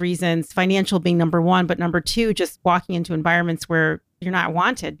number of reasons, financial being number one, but number two, just walking into environments where you're not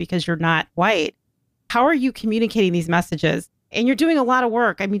wanted because you're not white. How are you communicating these messages? And you're doing a lot of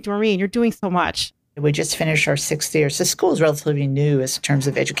work. I mean, Doreen, you're doing so much. We just finished our 6th year. So school is relatively new in terms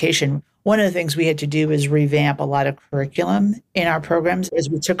of education. One of the things we had to do is revamp a lot of curriculum in our programs as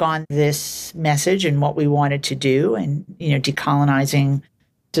we took on this message and what we wanted to do. And, decolonizing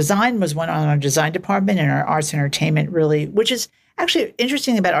design was one on our design department, and our arts and entertainment really, which is actually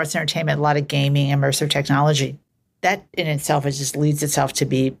interesting about arts and entertainment, a lot of gaming, immersive technology. That in itself just leads itself to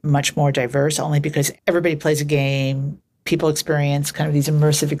be much more diverse, only because everybody plays a game. People experience kind of these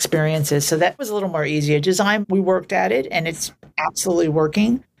immersive experiences. So that was a little more easier. Design, we worked at it and it's absolutely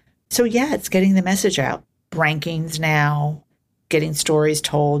working. So yeah, it's getting the message out. Rankings now, getting stories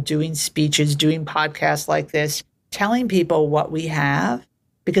told, doing speeches, doing podcasts like this, telling people what we have,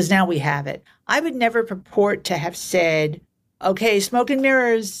 because now we have it. I would never purport to have said, okay, smoke and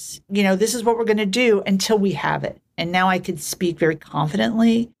mirrors, this is what we're going to do until we have it. And now I could speak very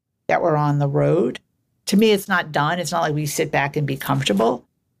confidently that we're on the road. To me, it's not done. It's not like we sit back and be comfortable.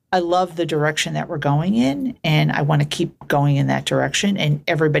 I love the direction that we're going in, and I want to keep going in that direction. And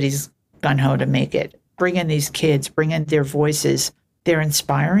everybody's gung-ho to make it. Bring in these kids, bring in their voices. They're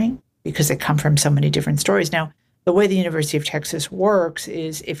inspiring because they come from so many different stories. Now, the way the University of Texas works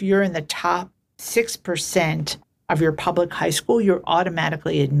is if you're in the top 6% of your public high school, you're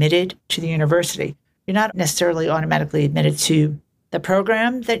automatically admitted to the university. You're not necessarily automatically admitted to the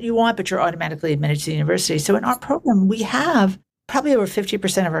program that you want, but you're automatically admitted to the university. So in our program, we have probably over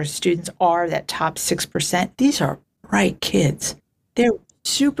 50% of our students are that top 6%. These are bright kids. They're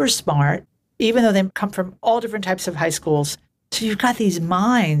super smart, even though they come from all different types of high schools. So you've got these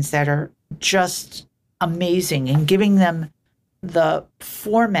minds that are just amazing, and giving them the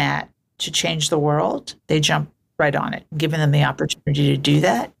format to change the world, they jump right on it, giving them the opportunity to do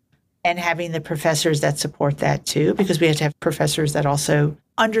that and having the professors that support that too, because we have to have professors that also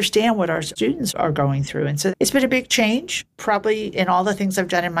understand what our students are going through. And so it's been a big change, probably in all the things I've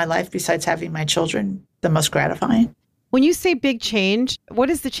done in my life, besides having my children, the most gratifying. When you say big change, what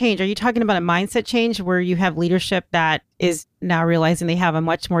is the change? Are you talking about a mindset change where you have leadership that is now realizing they have a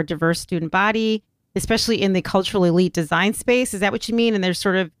much more diverse student body, especially in the cultural elite design space? Is that what you mean? And there's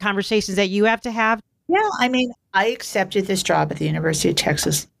sort of conversations that you have to have? Yeah, I mean, I accepted this job at the University of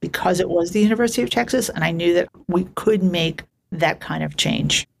Texas because it was the University of Texas, and I knew that we could make that kind of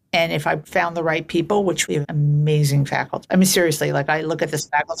change. And if I found the right people, which we have amazing faculty. I mean, seriously, like I look at this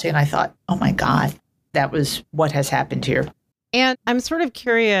faculty and I thought, oh my God, that was what has happened here. And I'm sort of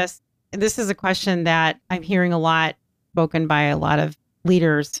curious, this is a question that I'm hearing a lot spoken by a lot of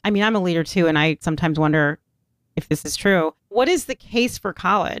leaders. I mean, I'm a leader too, and I sometimes wonder if this is true. What is the case for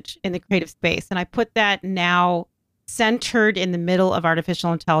college in the creative space? And I put that now centered in the middle of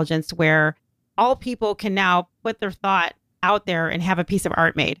artificial intelligence, where all people can now put their thought out there and have a piece of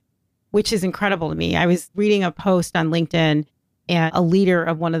art made, which is incredible to me. I was reading a post on LinkedIn, and a leader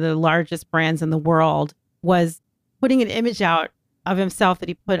of one of the largest brands in the world was putting an image out of himself that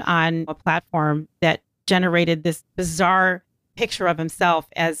he put on a platform that generated this bizarre picture of himself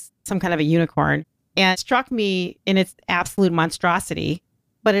as some kind of a unicorn. And it struck me in its absolute monstrosity,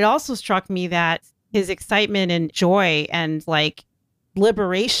 but it also struck me that his excitement and joy and like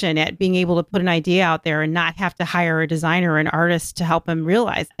liberation at being able to put an idea out there and not have to hire a designer or an artist to help him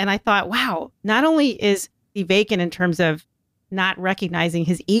realize. And I thought, wow, not only is he vacant in terms of not recognizing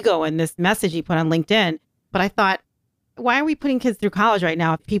his ego in this message he put on LinkedIn, but I thought, why are we putting kids through college right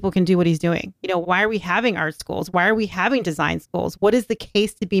now if people can do what he's doing? You know, why are we having art schools? Why are we having design schools? What is the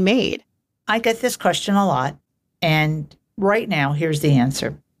case to be made? I get this question a lot. And right now, here's the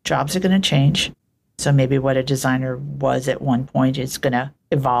answer. Jobs are going to change. So maybe what a designer was at one point is going to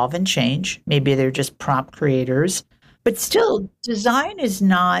evolve and change. Maybe they're just prompt creators. But still, design is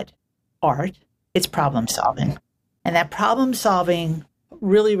not art. It's problem solving. And that problem solving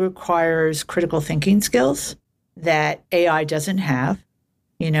really requires critical thinking skills that AI doesn't have.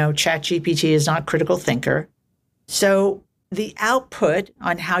 You know, ChatGPT is not a critical thinker. So the output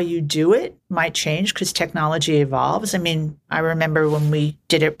on how you do it might change because technology evolves. I mean, I remember when we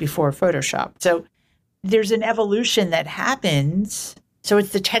did it before Photoshop. So there's an evolution that happens. So it's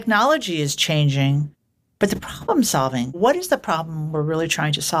the technology is changing, but the problem solving, what is the problem we're really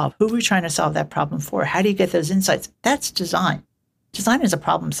trying to solve? Who are we trying to solve that problem for? How do you get those insights? That's design. Design is a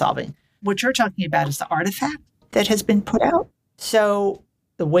problem solving. What you're talking about is the artifact that has been put out. So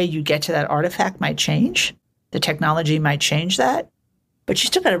the way you get to that artifact might change. The technology might change that, but you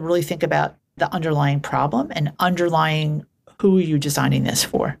still got to really think about the underlying problem and underlying who are you designing this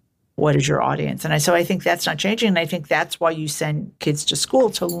for? What is your audience? And so I think that's not changing. And I think that's why you send kids to school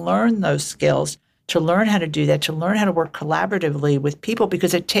to learn those skills, to learn how to do that, to learn how to work collaboratively with people,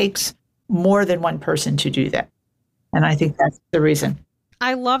 because it takes more than one person to do that. And I think that's the reason.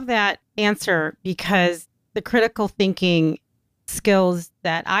 I love that answer because the critical thinking skills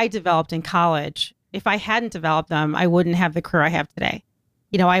that I developed in college, if I hadn't developed them, I wouldn't have the career I have today.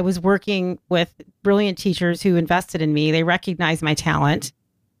 You know, I was working with brilliant teachers who invested in me. They recognized my talent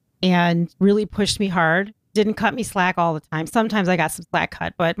and really pushed me hard. Didn't cut me slack all the time. Sometimes I got some slack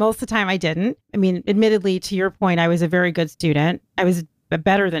cut, but most of the time I didn't. I mean, admittedly, to your point, I was a very good student. I was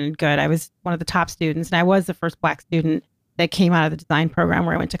better than good. I was one of the top students, and I was the first Black student that came out of the design program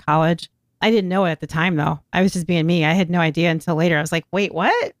where I went to college. I didn't know it at the time, though. I was just being me. I had no idea until later. I was like, wait,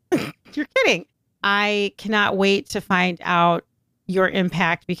 what? You're kidding. I cannot wait to find out your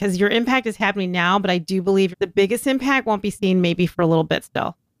impact, because your impact is happening now, but I do believe the biggest impact won't be seen maybe for a little bit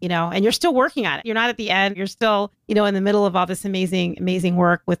still, you know, and you're still working on it. You're not at the end. You're still, you know, in the middle of all this amazing, amazing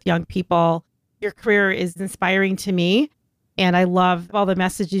work with young people. Your career is inspiring to me, and I love all the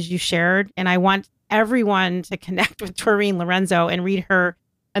messages you shared. And I want everyone to connect with Doreen Lorenzo and read her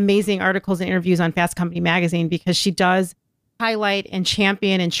amazing articles and interviews on Fast Company magazine, because she does highlight and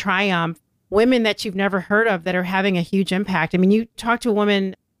champion and triumph women that you've never heard of that are having a huge impact. I mean, you talked to a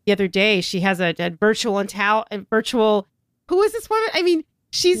woman the other day. She has a virtual who is this woman? I mean,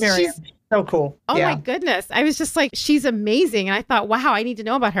 she's so cool. Oh my goodness. I was just like, she's amazing. And I thought, wow, I need to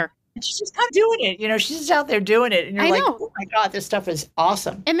know about her. And she's just kind of doing it. You know, she's just out there doing it. And you're like, oh my God, this stuff is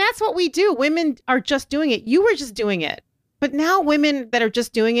awesome. And that's what we do. Women are just doing it. You were just doing it. But now women that are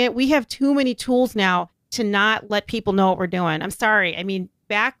just doing it, we have too many tools now to not let people know what we're doing. I'm sorry. I mean,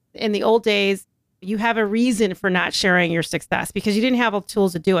 back in the old days, you have a reason for not sharing your success because you didn't have all the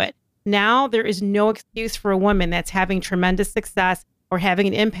tools to do it. Now there is no excuse for a woman that's having tremendous success or having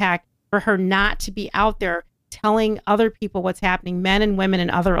an impact for her not to be out there telling other people what's happening, men and women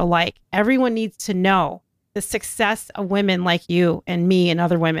and other alike. Everyone needs to know the success of women like you and me and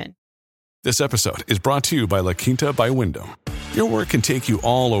other women. This episode is brought to you by La Quinta by Wyndham. Your work can take you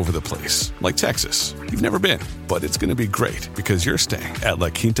all over the place, like Texas. You've never been, but it's going to be great because you're staying at La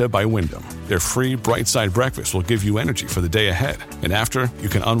Quinta by Wyndham. Their free Bright Side breakfast will give you energy for the day ahead. And after, you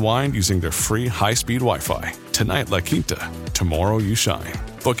can unwind using their free high-speed Wi-Fi. Tonight, La Quinta. Tomorrow, you shine.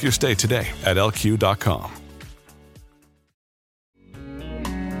 Book your stay today at lq.com.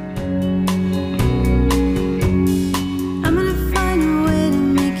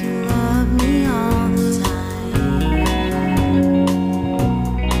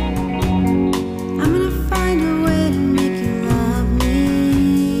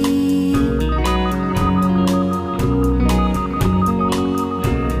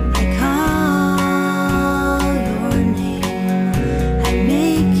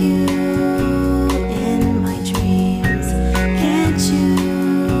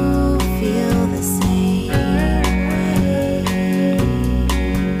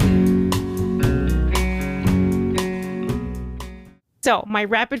 So my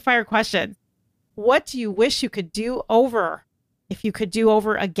rapid fire question, what do you wish you could do over if you could do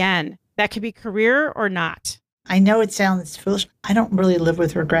over again? That could be career or not. I know it sounds foolish. I don't really live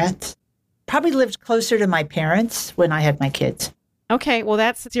with regrets. Probably lived closer to my parents when I had my kids. Okay, well,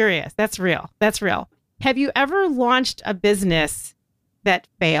 that's serious. That's real. That's real. Have you ever launched a business that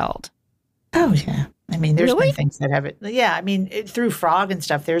failed? Oh, yeah. I mean, there's Really? been things that haven't. Yeah, I mean, through Frog and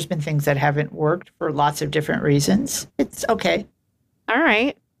stuff, there's been things that haven't worked for lots of different reasons. It's okay. All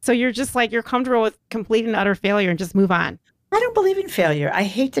right. So you're just like, you're comfortable with complete and utter failure and just move on. I don't believe in failure. I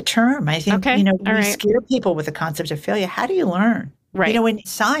hate the term. I think, Okay, all we right. scare people with the concept of failure. How do you learn? Right. In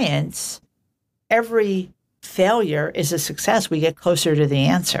science, every failure is a success. We get closer to the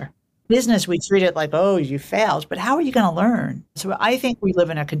answer. Business, we treat it like, oh, you failed, but how are you going to learn? So I think we live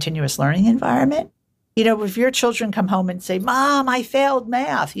in a continuous learning environment. If your children come home and say, Mom, I failed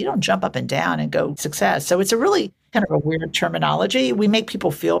math, you don't jump up and down and go success. So it's a really kind of a weird terminology. We make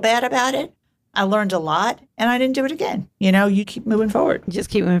people feel bad about it. I learned a lot and I didn't do it again. You keep moving forward. Just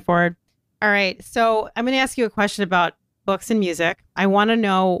keep moving forward. All right. So I'm going to ask you a question about books and music. I want to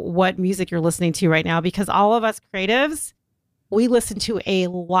know what music you're listening to right now, because all of us creatives, we listen to a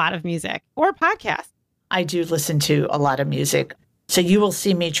lot of music or podcasts. I do listen to a lot of music. So you will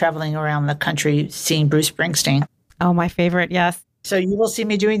see me traveling around the country seeing Bruce Springsteen. Oh, my favorite. Yes. So you will see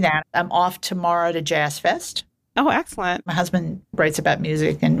me doing that. I'm off tomorrow to Jazz Fest. Oh, excellent. My husband writes about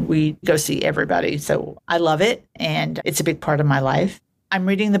music and we go see everybody. So I love it. And it's a big part of my life. I'm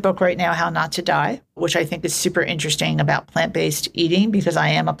reading the book right now, How Not to Die, which I think is super interesting about plant-based eating because I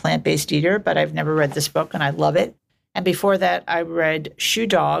am a plant-based eater, but I've never read this book and I love it. And before that, I read Shoe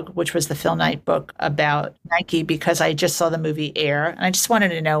Dog, which was the Phil Knight book about Nike because I just saw the movie Air and I just wanted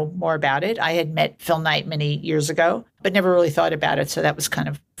to know more about it. I had met Phil Knight many years ago, but never really thought about it. So that was kind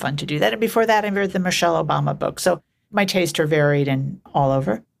of fun to do that. And before that, I read the Michelle Obama book. So my tastes are varied and all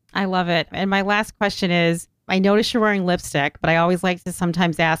over. I love it. And my last question is, I notice you're wearing lipstick, but I always like to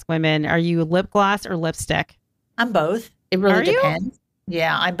sometimes ask women, are you lip gloss or lipstick? I'm both. It really Are you? depends.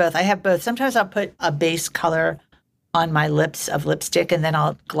 Yeah, I'm both. I have both. Sometimes I'll put a base color on my lips of lipstick and then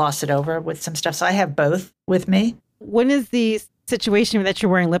I'll gloss it over with some stuff. So I have both with me. When is the situation that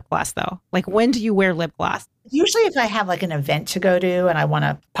you're wearing lip gloss though? Like when do you wear lip gloss? Usually if I have like an event to go to and I want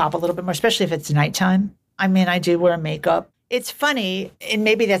to pop a little bit more, especially if it's nighttime. I mean, I do wear makeup. It's funny, and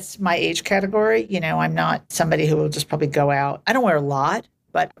maybe that's my age category. I'm not somebody who will just probably go out. I don't wear a lot,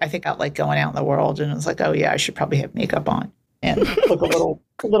 but I think I like going out in the world and it's like, oh yeah, I should probably have makeup on and look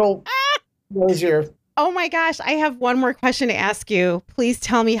a little rosier. Oh my gosh, I have one more question to ask you. Please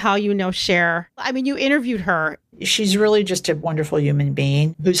tell me how you know Cher. I mean, you interviewed her. She's really just a wonderful human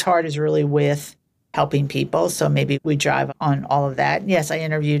being whose heart is really with helping people. So maybe we drive on all of that. Yes, I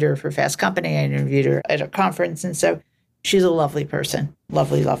interviewed her for Fast Company. I interviewed her at a conference. And so she's a lovely person.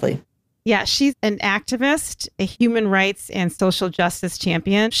 Lovely, lovely. Yeah, she's an activist, a human rights and social justice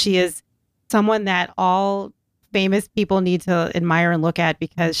champion. She is someone that all famous people need to admire and look at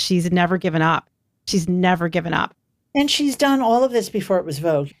because she's never given up. She's never given up. And she's done all of this before it was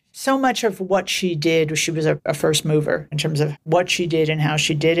Vogue. So much of what she did, she was a first mover in terms of what she did and how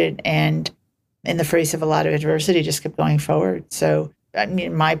she did it. And in the face of a lot of adversity, just kept going forward. So, I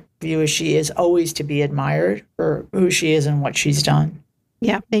mean, my view is she is always to be admired for who she is and what she's done.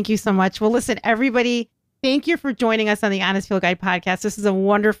 Yeah, thank you so much. Well, listen, everybody, thank you for joining us on the Honest Field Guide podcast. This is a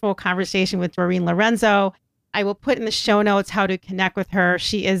wonderful conversation with Doreen Lorenzo. I will put in the show notes how to connect with her.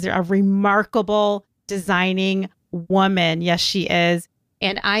 She is a remarkable designing woman. Yes, she is.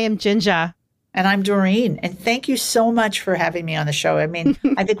 And I am Ginger. And I'm Doreen. And thank you so much for having me on the show. I mean,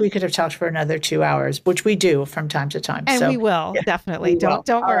 I think we could have talked for another 2 hours, which we do from time to time. And we will, definitely. Don't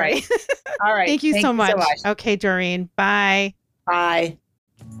worry. All right. Thank you so much. Okay, Doreen. Bye. Bye.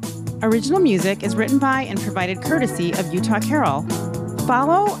 Original music is written by and provided courtesy of Utah Carol.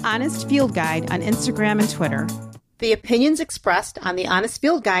 Follow Honest Field Guide on Instagram and Twitter. The opinions expressed on the Honest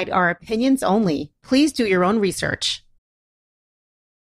Field Guide are opinions only. Please do your own research.